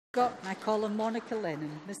I call on Monica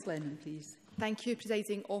Lennon. Ms Lennon, please. Thank you,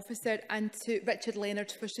 Presiding Officer, and to Richard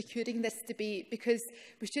Leonard for securing this debate, because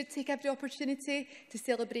we should take every opportunity to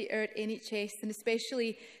celebrate our NHS, and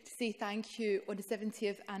especially to say thank you on the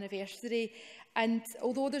 70th anniversary. And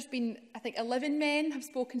although there's been, I think, 11 men have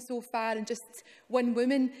spoken so far and just one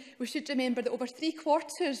woman, we should remember that over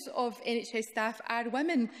 3/4 of NHS staff are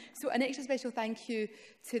women. So an extra special thank you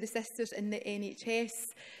to the sisters in the NHS.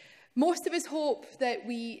 Most of us hope that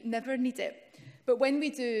we never need it, but when we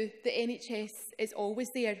do, the NHS is always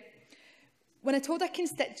there. When I told a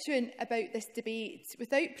constituent about this debate,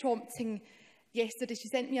 without prompting yesterday, she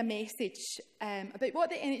sent me a message about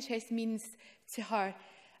what the NHS means to her.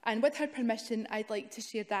 And with her permission, I'd like to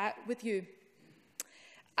share that with you.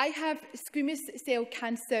 I have squamous cell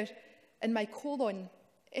cancer in my colon.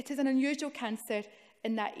 It is an unusual cancer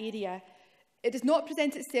in that area. It does not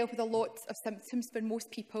present itself with a lot of symptoms for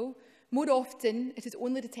most people. More often, it is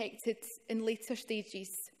only detected in later stages.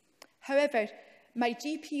 However, my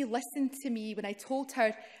GP listened to me when I told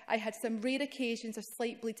her I had some rare occasions of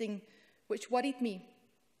slight bleeding, which worried me.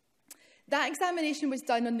 That examination was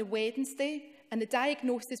done on the Wednesday, and the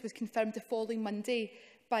diagnosis was confirmed the following Monday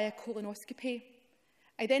by a colonoscopy.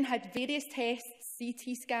 I then had various tests,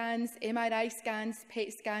 CT scans, MRI scans,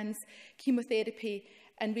 PET scans, chemotherapy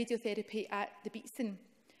and radiotherapy at the Beatson.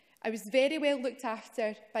 I was very well looked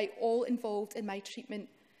after by all involved in my treatment.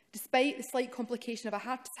 Despite the slight complication of a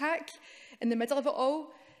heart attack in the middle of it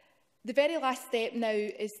all, the very last step now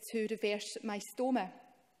is to reverse my stoma.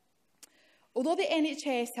 Although the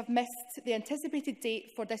NHS have missed the anticipated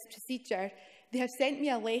date for this procedure, they have sent me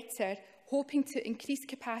a letter hoping to increase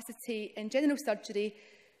capacity in general surgery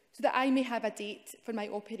so that I may have a date for my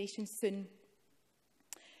operation soon.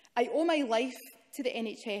 I owe my life to the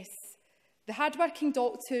NHS. The hard-working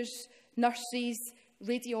doctors, nurses,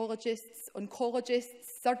 radiologists, oncologists,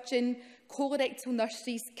 surgeons, colorectal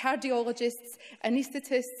nurses, cardiologists,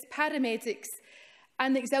 anaesthetists, paramedics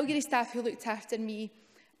and the auxiliary staff who looked after me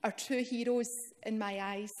are true heroes in my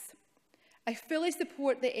eyes. I fully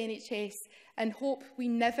support the NHS and hope we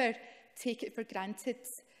never take it for granted.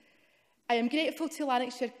 I am grateful to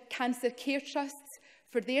Lanarkshire Cancer Care Trust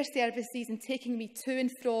for their services in taking me to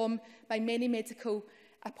and from my many medical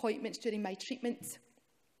appointments during my treatment.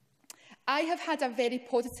 I have had a very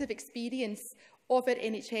positive experience of our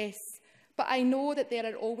NHS, but I know that there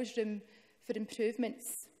are always room for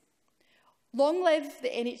improvements. Long live the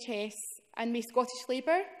NHS, and may Scottish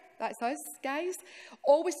Labour, that's us guys,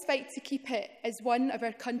 always fight to keep it as one of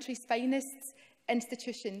our country's finest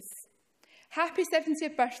institutions. Happy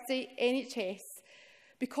 70th birthday, NHS.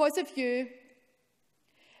 Because of you,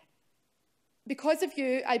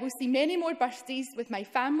 I will see many more birthdays with my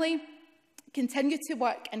family, continue to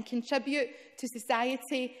work and contribute to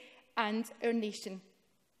society and our nation.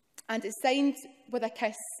 And it's signed with a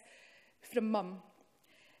kiss from Mum.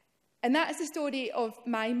 And that is the story of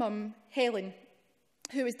my mum, Helen,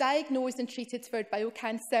 who was diagnosed and treated for bowel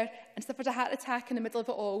cancer and suffered a heart attack in the middle of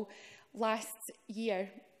it all last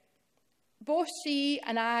year. Both she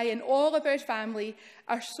and I and all of our family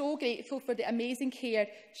are so grateful for the amazing care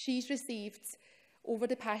she's received over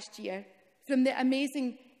the past year from the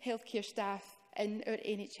amazing healthcare staff in our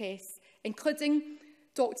NHS, including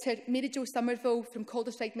Dr Mary Jo Somerville from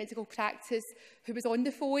Calderside Medical Practice, who was on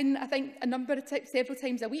the phone, I think, several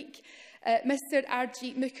times a week, Mr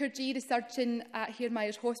R.G. Mukherjee, the surgeon at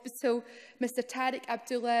Myers Hospital, Mr Tariq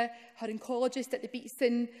Abdullah, her oncologist at the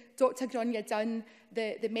Beatson, Dr Gronya Dunn,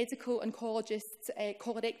 the medical oncologist,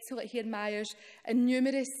 colorectal at Myers, and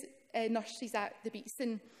numerous nurses at the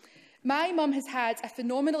Beatson. My mum has had a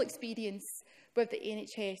phenomenal experience with the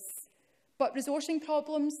NHS. But resourcing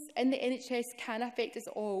problems in the NHS can affect us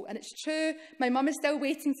all. And it's true, my mum is still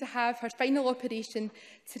waiting to have her final operation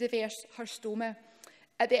to reverse her stoma.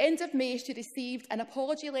 At the end of May, she received an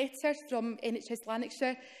apology letter from NHS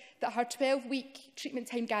Lanarkshire that her 12-week treatment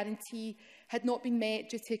time guarantee had not been met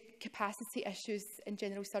due to capacity issues in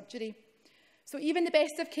general surgery. So even the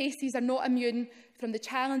best of cases are not immune from the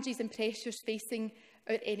challenges and pressures facing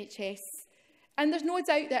our NHS. And there's no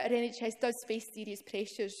doubt that our NHS does face serious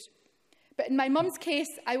pressures. But in my mum's case,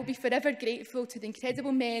 I will be forever grateful to the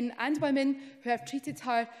incredible men and women who have treated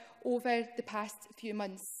her over the past few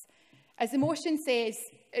months. As the motion says,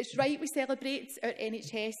 it's right we celebrate our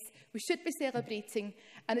NHS, we should be celebrating,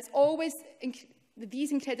 and it's always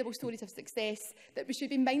these incredible stories of success that we should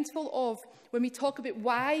be mindful of when we talk about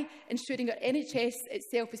why ensuring our NHS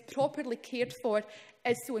itself is properly cared for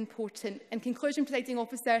is so important. In conclusion, Presiding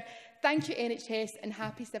Officer, thank you NHS and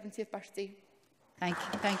happy 70th birthday.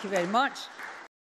 Thank you very much.